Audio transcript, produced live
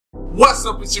What's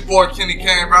up, it's your boy Kenny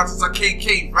Kane Rogers, or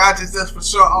KK Rogers, that's for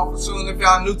sure, all for sure. And if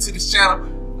y'all new to this channel,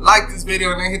 like this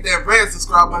video and then hit that red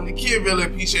subscribe button. The kid really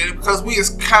appreciate it because we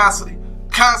is constantly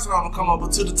on the come up.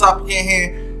 But to the topic in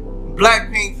here,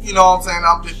 BLACKPINK, you know what I'm saying,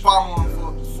 I've been following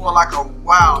them for like a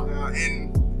while now,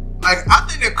 and like I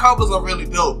think their covers are really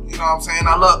dope, you know what I'm saying.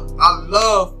 I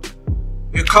love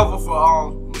their cover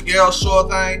for Miguel's Shore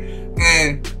thing,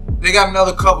 and they got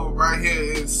another cover right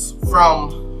here. It's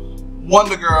from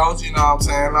Wonder Girls, you know what I'm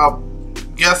saying. I'm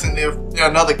guessing they're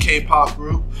another K-pop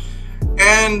group,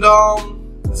 and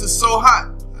this is So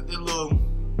Hot. I did a little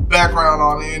background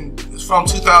on it, and it's from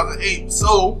 2008.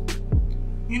 So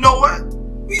you know what?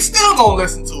 We still gonna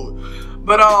listen to it,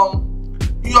 but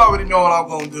you already know what I'm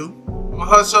gonna do. I'm gonna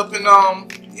hush up and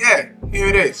yeah, here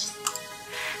it is.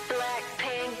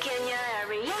 BLACKPINK in your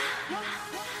area.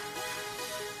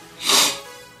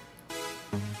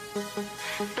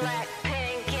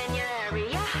 BLACKPINK in your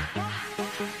area.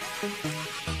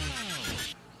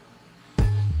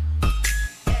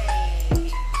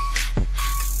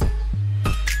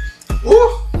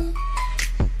 Ooh,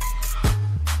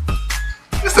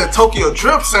 it's that Tokyo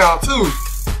Drip sound too.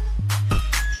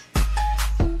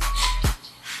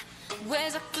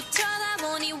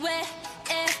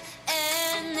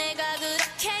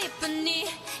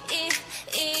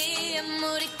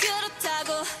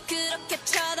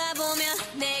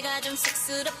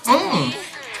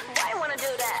 Why you wanna do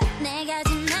that?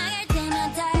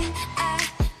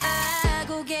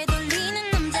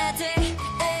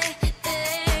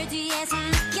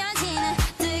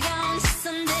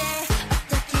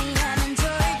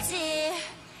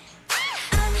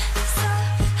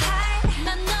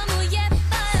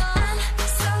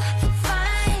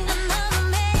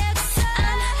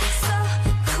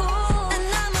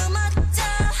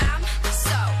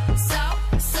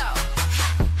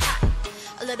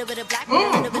 A little bit of black, a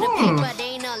little bit of pink, but they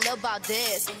ain't know about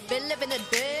this. Been living a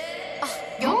bit.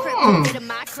 Your crib, a bit of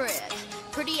my crib.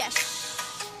 Pretty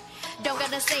ass. Don't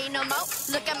gotta say no more.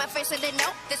 Look at my face and they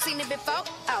know they seen it before.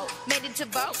 Oh, made it to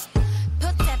vote.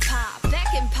 Put that pop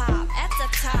back and pop at the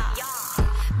top.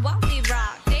 While we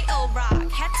rock, they all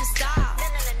rock. Had to stop.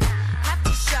 Have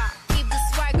to shop. Keep the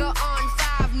swagger on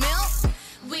 5 mil.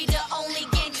 We the only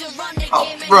gang to run the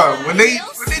game. Bro, when they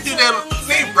do that, when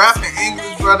they rap in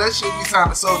English, bro, that shit be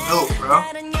sounding so dope, bro.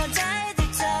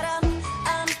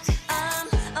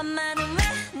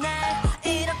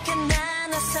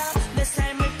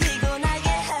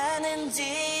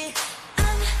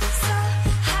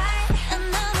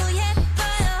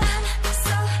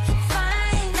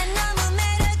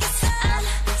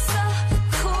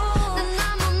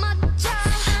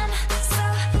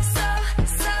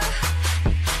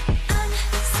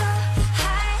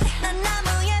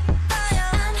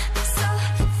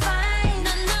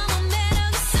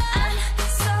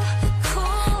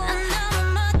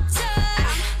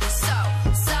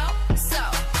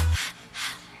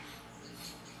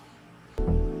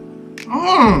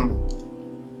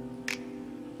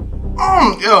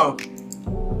 Yo,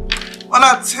 when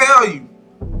I tell you,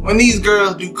 when these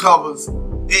girls do covers,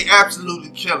 they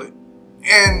absolutely kill it.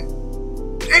 And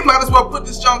they might as well put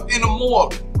this junk in the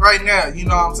morgue right now, you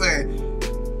know what I'm saying?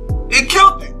 They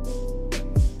killed it.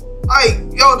 Like,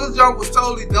 yo, this junk was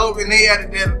totally dope, and they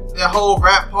added that whole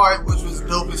rap part, which was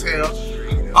dope as hell.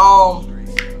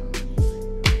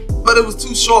 But it was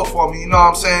too short for me, you know what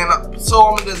I'm saying? So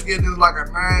I'm gonna just give this like a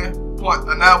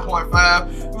 9.5.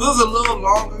 If it was a little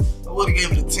longer, I would have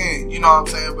gave it a 10, you know what I'm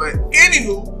saying? But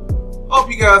anywho, hope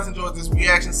you guys enjoyed this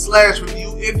reaction /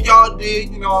 review. If y'all did,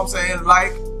 you know what I'm saying,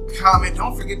 like, comment,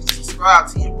 don't forget to subscribe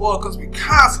to your boy because we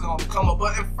constantly on the come up.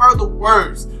 But in further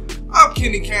words, I'm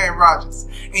Kenny Kane Rogers,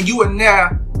 and you are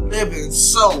now living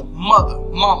so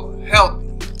mama healthy.